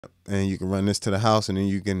and you can run this to the house, and then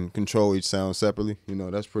you can control each sound separately. You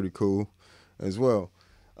know, that's pretty cool as well.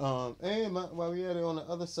 While we had it on the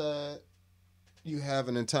other side, you have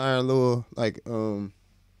an entire little yep,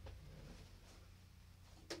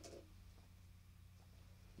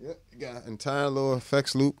 you got an entire little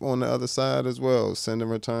effects loop on the other side as well, send and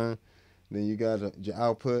return. Then you got your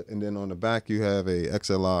output, and then on the back you have a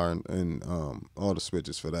XLR and all the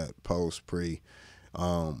switches for that, post, pre,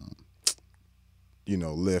 um,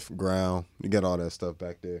 lift, ground. You got all that stuff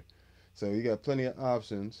back there. So you got plenty of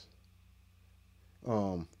options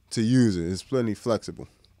to use it. It's plenty flexible.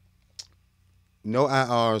 No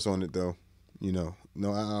IRs on it though. No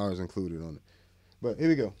IRs included on it. But here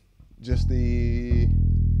we go. Just the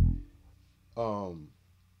um,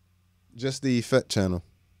 just the FET channel.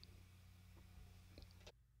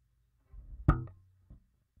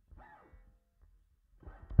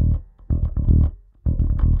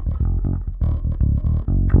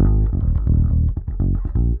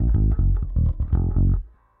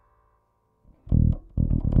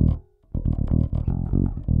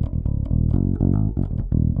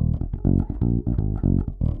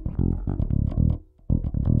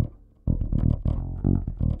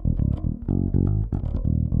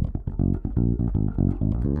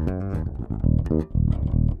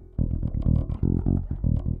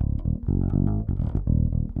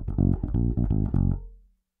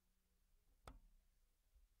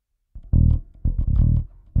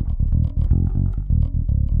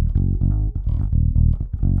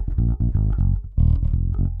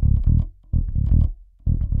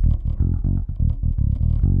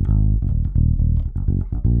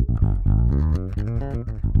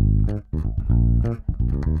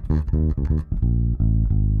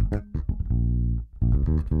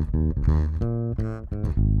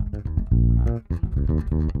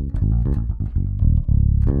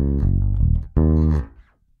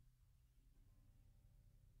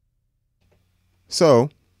 So,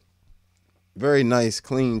 very nice,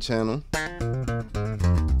 clean channel.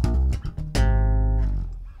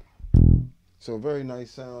 So, very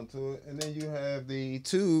nice sound to it. And then you have the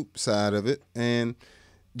tube side of it. And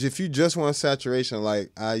if you just want saturation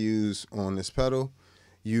like I use on this pedal,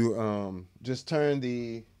 you just turn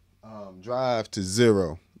the drive to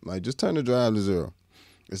 0. Like, just turn the drive to 0.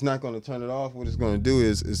 It's not going to turn it off. What it's going to do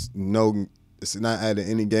is it's not adding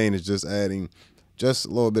any gain. It's just adding just a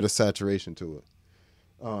little bit of saturation to it.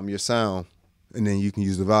 Your sound, and then you can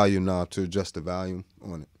use the volume knob to adjust the volume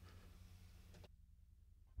on it.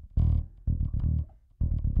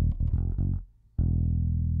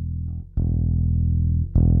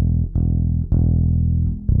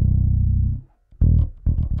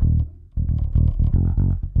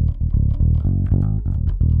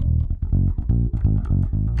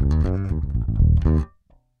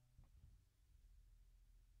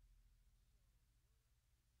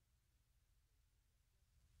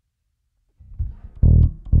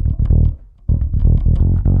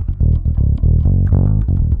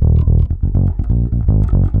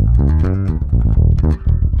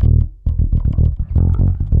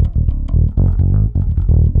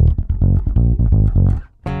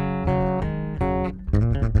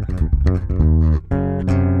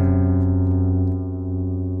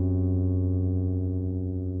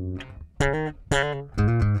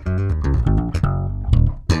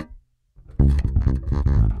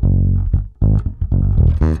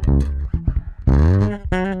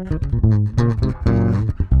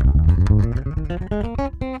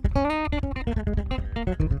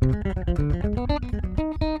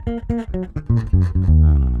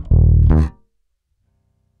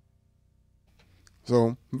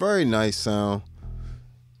 So, very nice sound.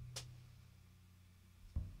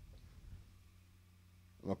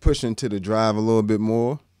 I'm pushing to the drive a little bit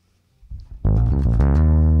more.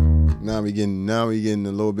 Now we getting a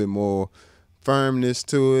little bit more firmness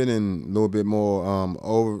to it, and a little bit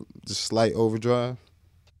more just slight overdrive.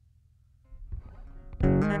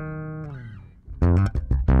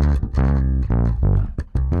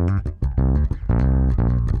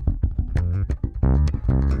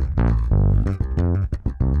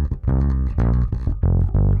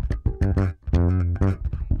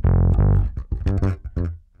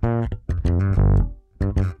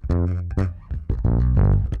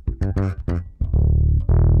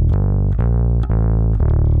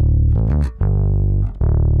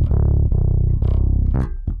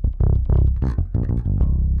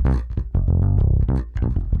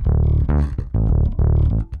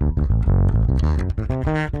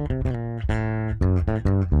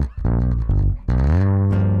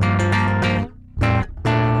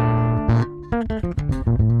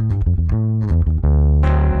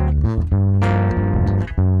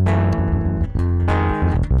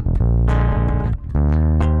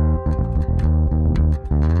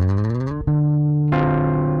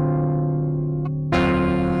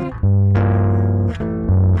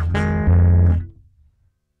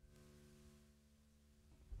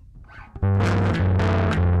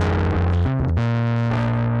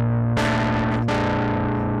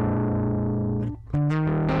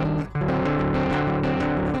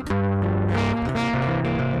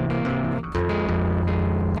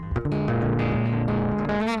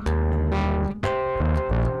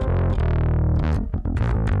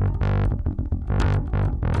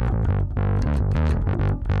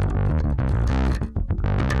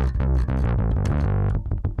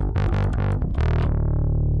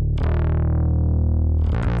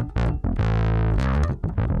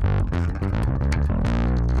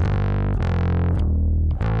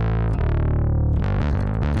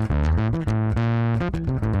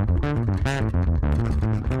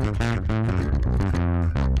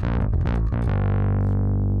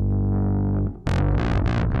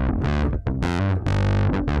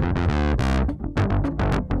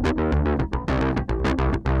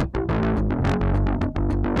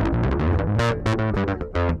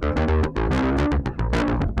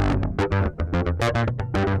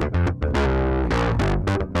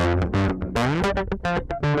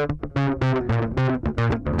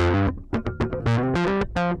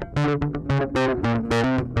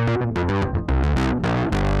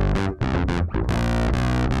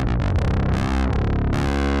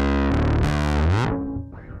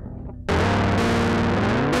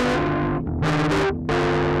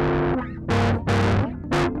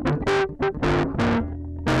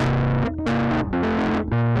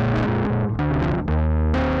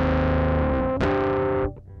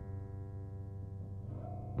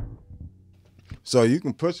 So you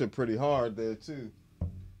can push it pretty hard there too.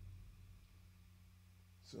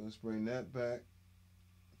 So let's bring that back.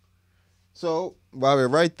 So while we're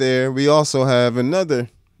right there, we also have another.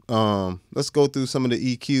 Let's go through some of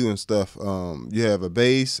the EQ and stuff. You have a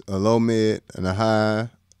bass, a low mid, and a high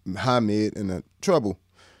mid, and a treble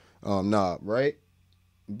knob, right?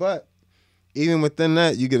 But even within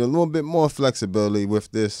that, you get a little bit more flexibility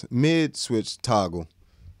with this mid switch toggle,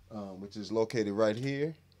 which is located right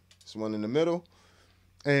here. It's one in the middle.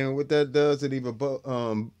 And what that does, it either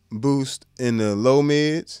boost in the low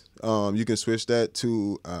mids. You can switch that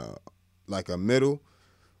to like a middle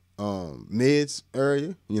mids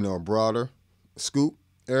area, a broader scoop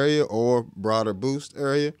area or broader boost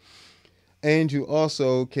area. And you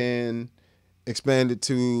also can change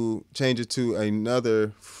it to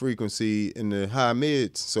another frequency in the high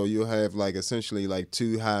mids. So you'll have like essentially like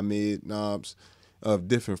two high mid knobs of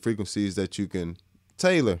different frequencies that you can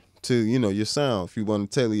tailor to, your sound, if you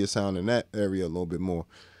want to tailor your sound in that area a little bit more.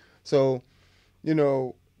 So,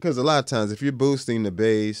 because a lot of times if you're boosting the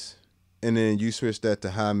bass and then you switch that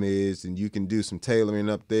to high mids and you can do some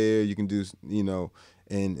tailoring up there, you can do,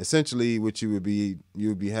 and essentially what you would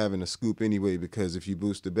be having a scoop anyway, because if you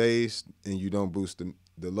boost the bass and you don't boost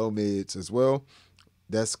the low mids as well,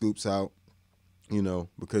 that scoops out,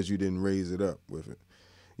 because you didn't raise it up with it.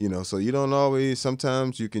 So you don't always,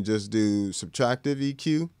 sometimes you can just do subtractive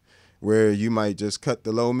EQ where you might just cut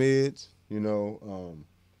the low mids, so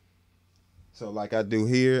like I do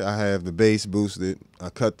here, I have the bass boosted, I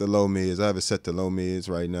cut the low mids, I have it set to low mids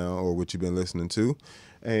right now, or what you've been listening to,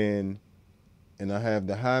 and I have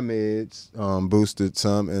the high mids boosted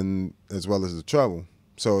some, and as well as the treble.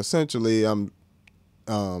 So essentially I'm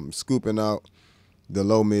scooping out the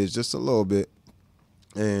low mids just a little bit,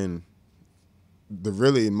 and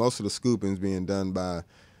most of the scooping is being done by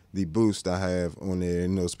the boost I have on there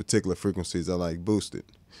in those particular frequencies I like boosted.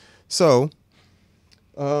 So,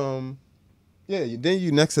 then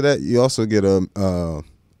you next to that you also get a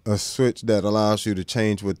switch that allows you to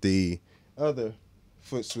change what the other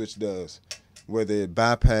foot switch does, whether it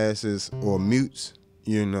bypasses or mutes,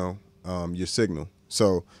 your signal.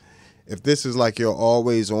 So, if this is like your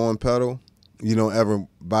always on pedal, you don't ever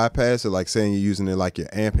bypass it, like saying you're using it like your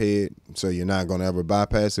amp head, so you're not going to ever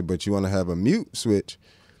bypass it, but you want to have a mute switch,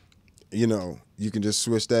 you can just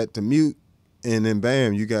switch that to mute, and then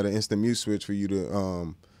bam, you got an instant mute switch for you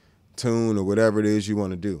to tune or whatever it is you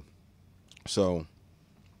want to do. So,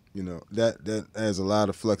 that adds a lot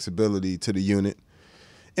of flexibility to the unit,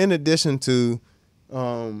 in addition to,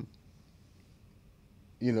 all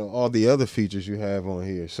the other features you have on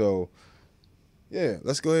here. So, yeah,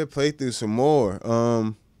 let's go ahead and play through some more.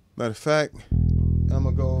 Matter of fact, I'm going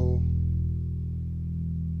to go.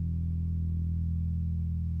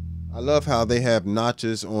 I love how they have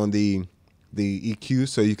notches on the EQ,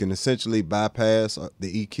 so you can essentially bypass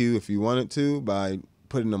the EQ if you wanted to by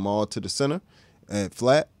putting them all to the center at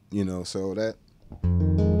flat, so that.